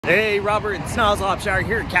Hey Robert, it's Niles Capistrano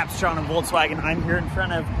here at Capistrano Volkswagen. I'm here in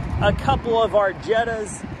front of a couple of our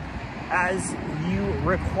Jettas as you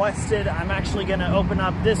requested. I'm actually going to open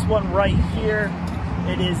up this one right here.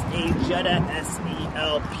 It is a Jetta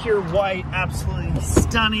SEL, pure white, absolutely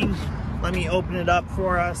stunning. Let me open it up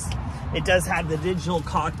for us. It does have the digital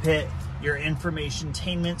cockpit, your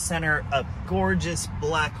informationtainment center, a gorgeous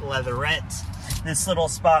black leatherette. This little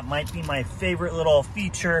spot might be my favorite little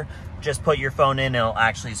feature. Just put your phone in, it'll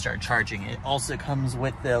actually start charging. It also comes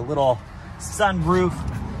with the little sunroof.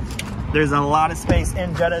 There's a lot of space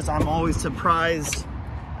in Jettas. I'm always surprised.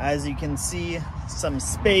 As you can see, some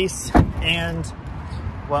space, and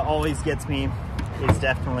what always gets me is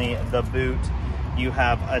definitely the boot. You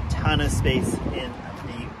have a ton of space in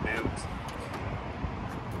the boot.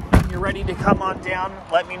 When you're ready to come on down,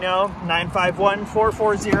 let me know.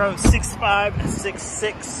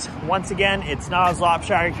 951-440-6566. Once again, it's Niles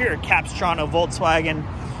Capistrano here at Capistrano Volkswagen,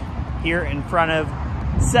 here in front of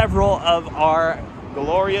several of our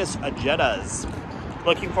glorious Jettas.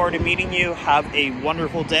 Looking forward to meeting you. Have a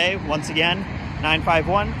wonderful day. Once again,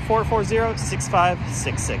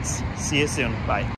 951-440-6566. See you soon. Bye.